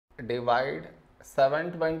divide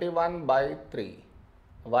 721 by 3.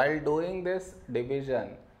 While doing this division,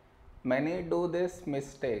 many do this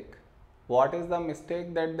mistake. What is the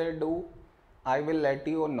mistake that they do? I will let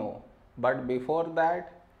you know. But before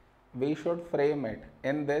that, we should frame it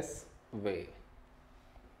in this way.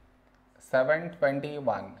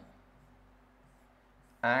 721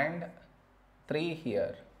 and 3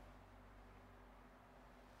 here.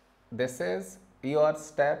 This is your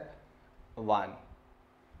step 1.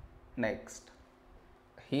 Next,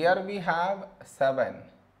 here we have 7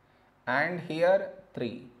 and here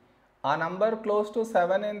 3. A number close to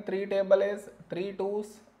 7 in 3 table is 3 2s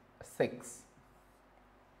 6.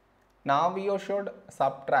 Now you should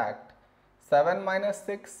subtract 7 minus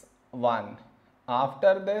 6 1.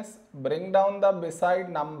 After this, bring down the beside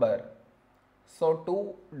number. So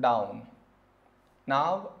 2 down.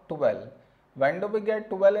 Now 12. When do we get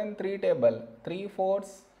 12 in 3 table? 3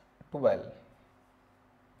 4s 12.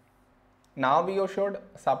 Now you should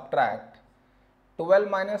subtract 12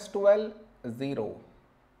 minus 12 0.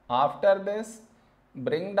 After this,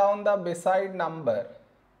 bring down the beside number.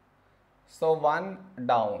 So 1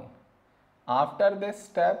 down. After this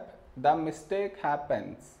step, the mistake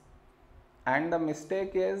happens. And the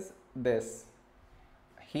mistake is this.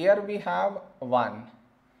 Here we have 1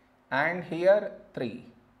 and here 3.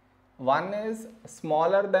 1 is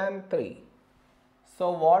smaller than 3.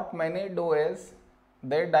 So what many do is,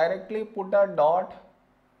 they directly put a dot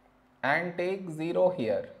and take 0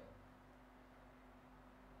 here,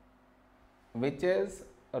 which is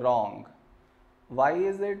wrong. Why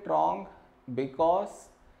is it wrong? Because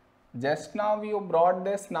just now you brought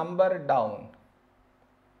this number down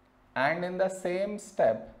and in the same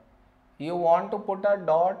step you want to put a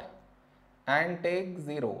dot and take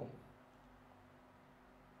 0,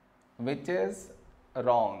 which is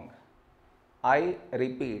wrong. I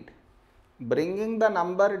repeat, bringing the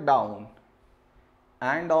number down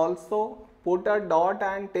and also put a dot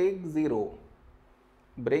and take 0.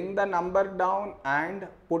 Bring the number down and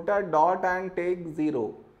put a dot and take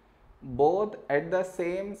 0. Both at the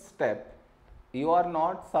same step you are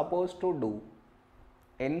not supposed to do.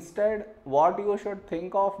 Instead, what you should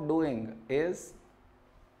think of doing is,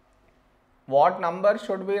 what number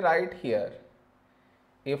should we write here?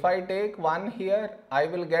 If I take 1 here, I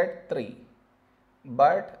will get 3.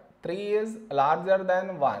 But 3 is larger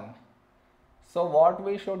than 1. So what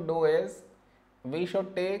we should do is, we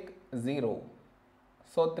should take 0.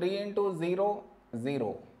 So 3 into 0,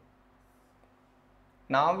 0.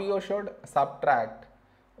 Now you should subtract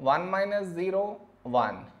 1 minus 0,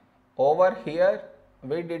 1. Over here,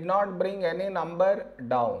 we did not bring any number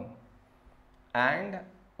down. And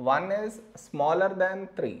 1 is smaller than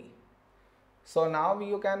 3. So now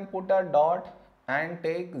you can put a dot and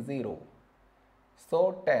take 0.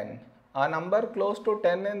 So 10. A number close to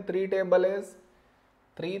 10 in 3 table is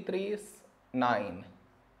 3 3s 9.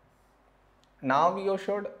 Now you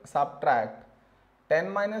should subtract 10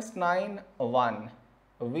 minus 9 1.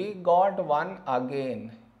 We got 1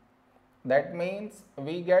 again. That means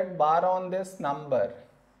we get bar on this number.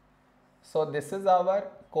 So this is our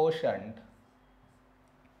quotient.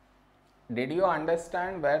 Did you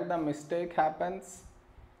understand where the mistake happens?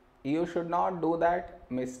 You should not do that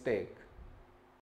mistake.